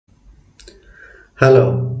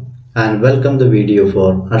Hello and welcome the video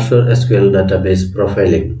for Azure SQL database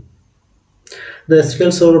profiling. The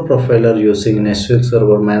SQL Server Profiler using in SQL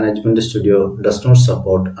Server Management Studio does not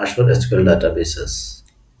support Azure SQL databases.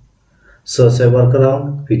 So as a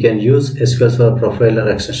workaround, we can use SQL Server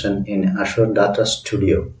Profiler extension in Azure Data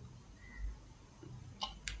Studio.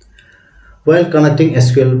 While connecting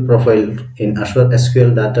SQL profile in Azure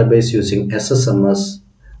SQL database using SSMS,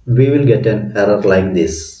 we will get an error like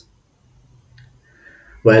this.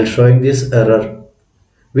 While showing this error,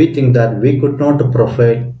 we think that we could not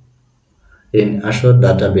profile in Azure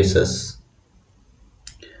databases.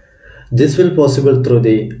 This will possible through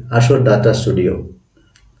the Azure Data Studio.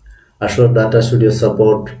 Azure Data Studio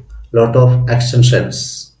support lot of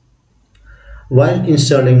extensions. While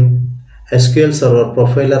installing SQL Server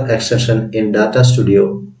Profiler extension in Data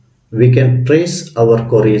Studio, we can trace our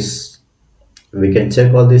queries. We can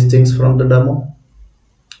check all these things from the demo.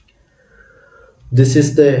 This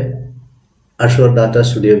is the Azure Data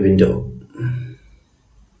Studio window.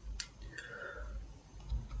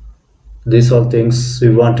 These all things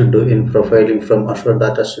we want to do in profiling from Azure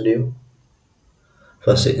Data Studio.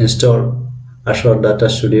 First, install Azure Data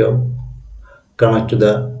Studio, connect to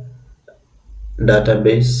the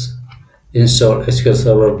database, install SQL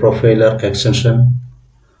Server Profiler extension,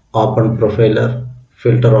 open Profiler,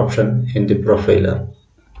 filter option in the Profiler.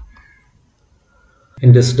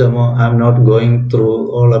 In this demo, I am not going through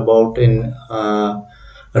all about in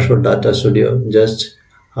Azure Data Studio, just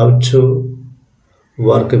how to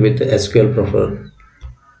work with SQL Profiler.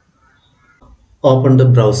 Open the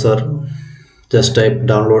browser, just type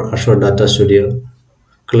download Azure Data Studio,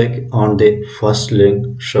 click on the first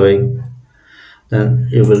link showing, then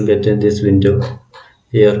you will get in this window.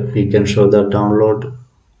 Here we can show the download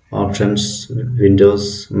options,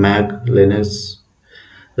 Windows, Mac, Linux,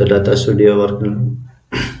 the Data Studio working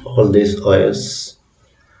all these OS.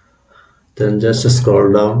 Then just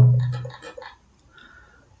scroll down,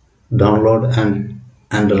 download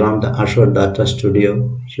and run the Azure Data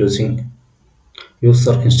Studio using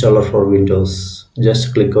user installer for Windows.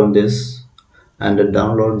 Just click on this and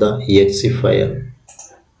download the exe file.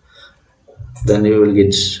 Then you will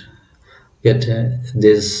get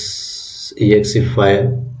this exe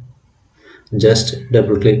file. Just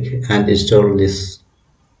double click and install this.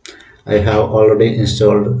 I have already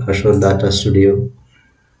installed Azure Data Studio.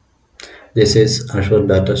 This is Azure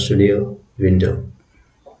Data Studio window.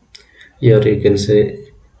 Here you can see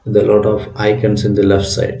the lot of icons in the left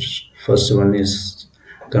side. First one is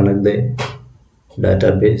connect the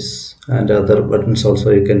database, and other buttons also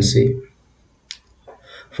you can see.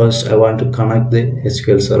 First I want to connect the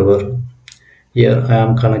SQL Server. Here I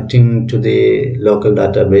am connecting to the local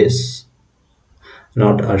database,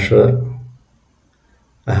 not Azure.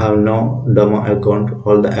 I have no demo account.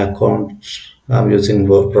 All the accounts I am using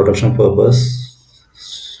for protection purpose,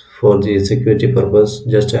 for the security purpose.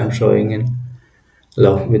 Just I am showing in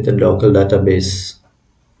with the local database.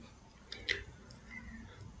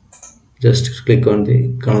 Just click on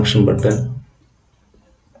the connection button.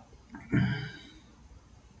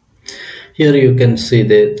 Here you can see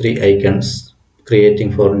the three icons: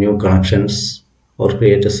 creating for new connections, or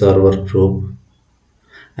create a server group,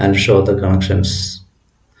 and show the connections.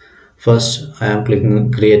 First I am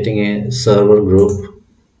clicking creating a server group.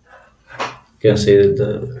 You can see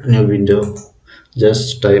the new window.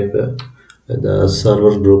 Just type the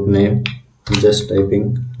server group name, just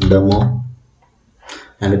typing demo,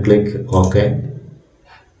 and click OK.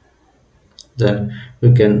 Then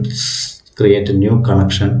you can create a new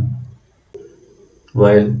connection.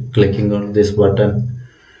 While clicking on this button,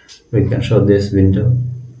 we can show this window.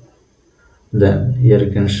 Then here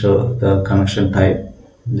you can show the connection type.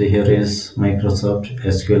 Here is Microsoft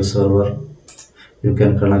SQL Server. You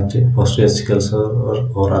can connect PostgreSQL Server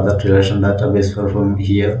or other relation database from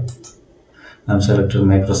here. I'm selecting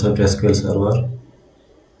Microsoft SQL Server.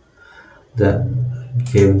 Then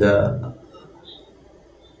give the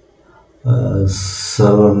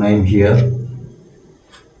server name here.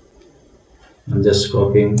 I'm just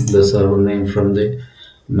copying the server name from the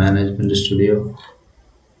Management Studio.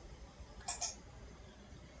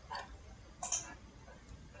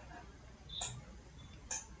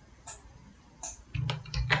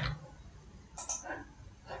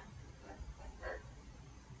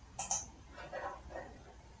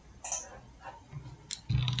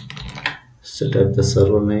 Set up the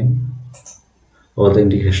server name or the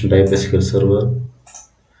indication type SQL Server.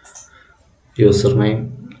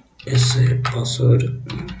 Username is a password.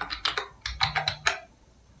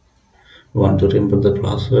 Want to remember the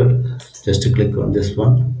password? Just click on this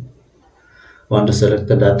one. Want to select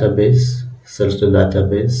the database? Select the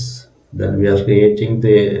database. Then we are creating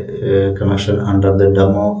the connection under the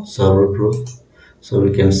demo server group. So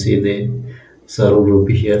we can see the server group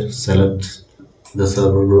here. Select the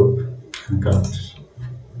server group and connect.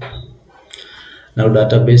 Now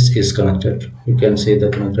database is connected. You can see the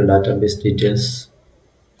connected database details.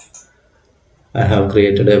 I have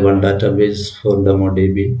created a one database for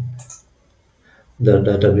DemoDB. The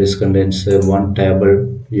database contains one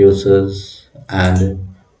table, users,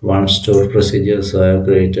 and one stored procedure. So I have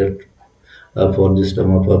created for this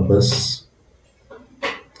demo purpose.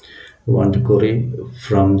 Want to query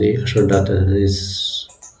from the Azure database,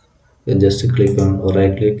 you just click on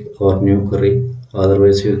right click or new query.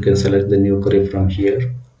 Otherwise you can select the new query from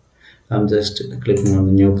here. I'm just clicking on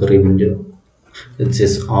the new query window. It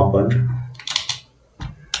is opened.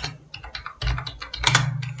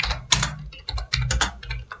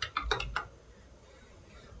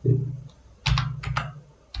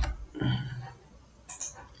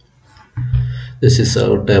 This is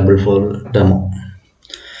our table for demo.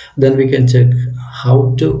 Then we can check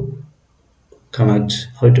how to connect,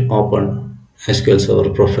 how to open SQL Server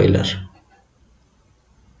Profiler.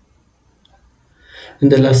 In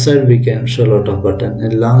the left side we can show a lot of buttons.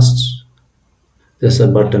 In last there's a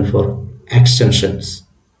button for extensions.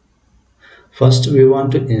 First we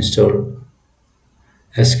want to install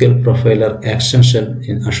SQL Profiler extension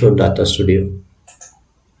in Azure Data Studio.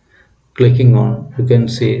 Clicking on, you can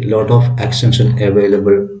see a lot of extension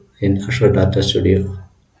available in Azure Data Studio.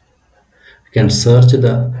 You can search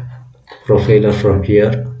the profiler from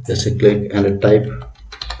here. Just click and type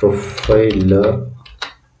profiler.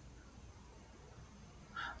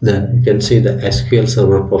 Then you can see the SQL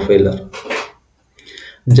Server Profiler.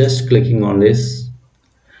 Just clicking on this,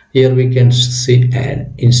 here we can see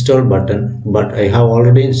an install button, but I have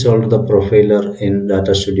already installed the profiler in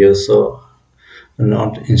Data Studio, so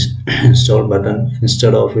not install button.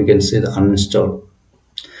 Instead of, we can see the uninstall.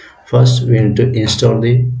 First we need to install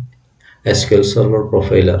the SQL Server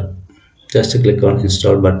Profiler. Just click on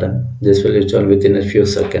install button. This will install within a few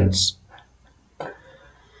seconds.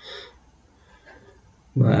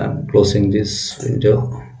 I'm closing this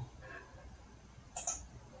window.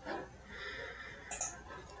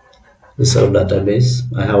 This is our database.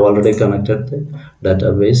 I have already connected the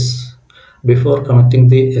database. Before connecting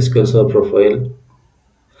the SQL Server profile,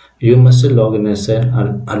 you must log in as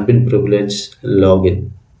an admin privilege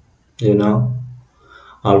login. You know,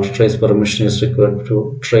 alt trace permission is required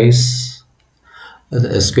to trace the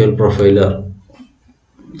SQL profiler.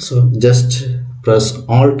 So just press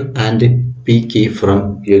alt and P key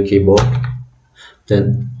from your keyboard.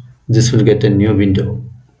 Then this will get a new window.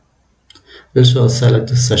 Also select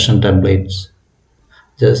session templates.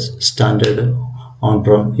 Just standard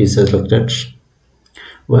on-prem is selected.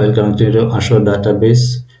 While connecting to Azure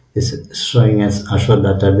database is showing as Azure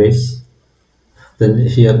database. Then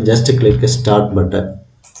here just click start button.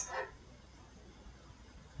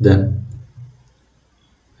 Then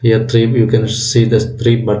here you can see the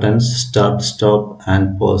three buttons: start, stop,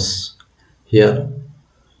 and pause. Here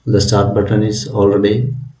the start button is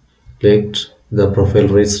already clicked. The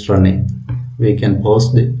profile is running. We can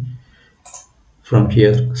pause from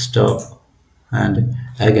here, stop, and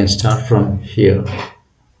again start from here.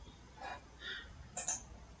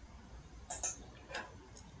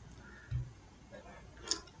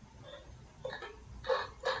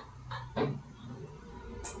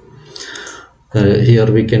 Here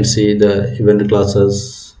we can see the event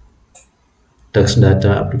classes, text data,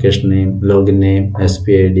 application name, login name,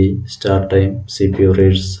 SPID, start time, CPU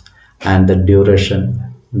reads, and the duration.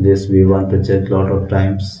 This we want to check a lot of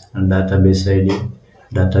times, and database ID,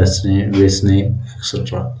 database name,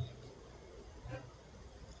 etc.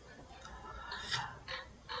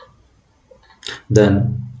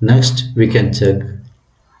 Then next we can check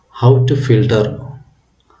how to filter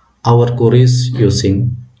our queries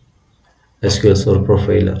using SQL Server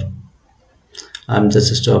Profiler. I'm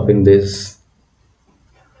just stopping this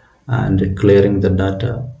and clearing the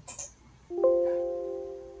data.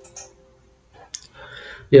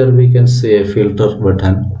 Here we can see a filter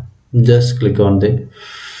button. Just click on the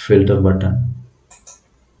filter button.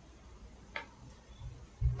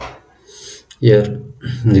 Here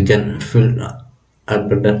you can filter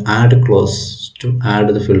button add close to add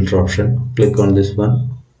the filter option. Click on this one.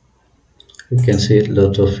 You can see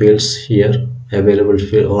lots of fields here available.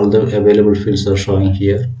 All the available fields are showing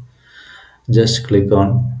here. Just click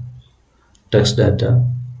on text data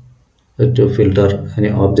to filter any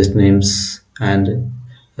object names and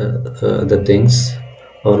the things,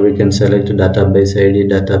 or we can select database ID,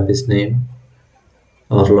 database name,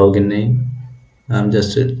 or login name. I'm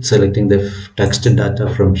just selecting the text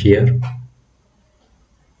data from here.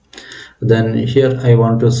 Then here I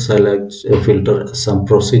want to select a filter some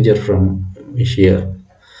procedure from here.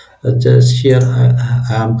 Just here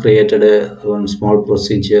I am created a one small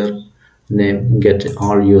procedure name get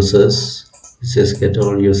all users. It says get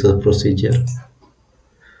all user procedure.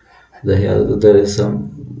 There is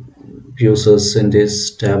some users in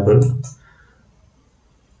this table.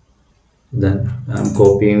 Then I'm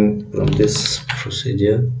copying from this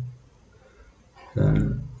procedure.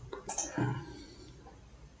 Then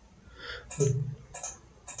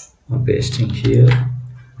I'm pasting here.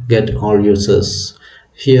 Get all users.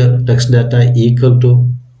 Here text data equal to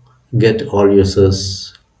get all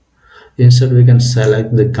users. Instead we can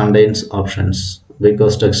select the contains options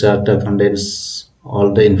because text data contains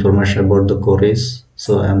all the information about the queries.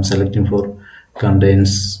 So I am selecting for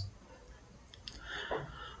contains.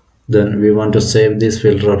 Then we want to save this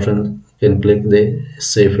filter option. You can click the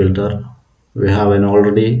save filter. We have an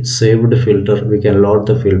already saved filter. We can load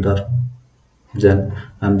the filter. Then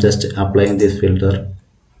I'm just applying this filter.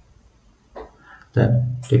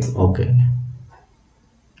 Then click OK.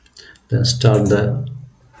 Then start the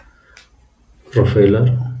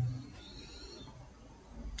profiler.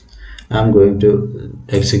 I'm going to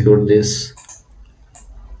execute this.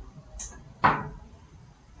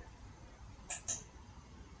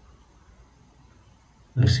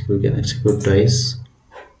 We can execute twice.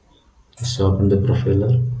 Just open the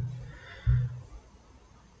profiler.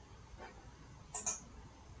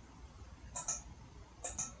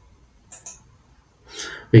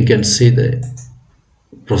 We can see the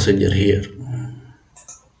procedure here.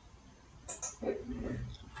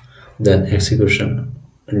 Then execution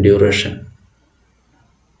duration.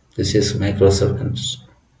 This is microseconds.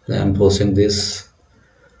 Then I'm pausing this.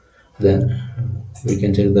 Then we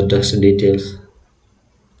can check the text details,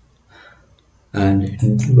 and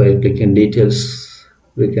by clicking details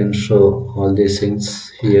we can show all these things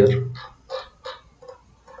here.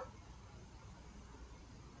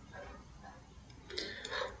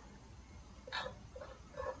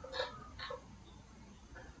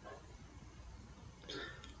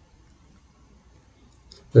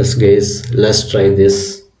 Guys, let's try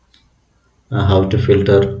this. How to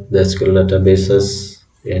filter the SQL databases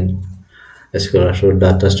in SQL Azure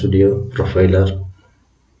Data Studio Profiler.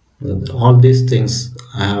 All these things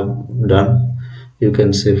I have done. You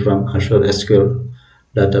can see from Azure SQL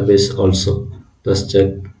database also. Let's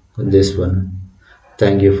check this one.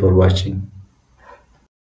 Thank you for watching.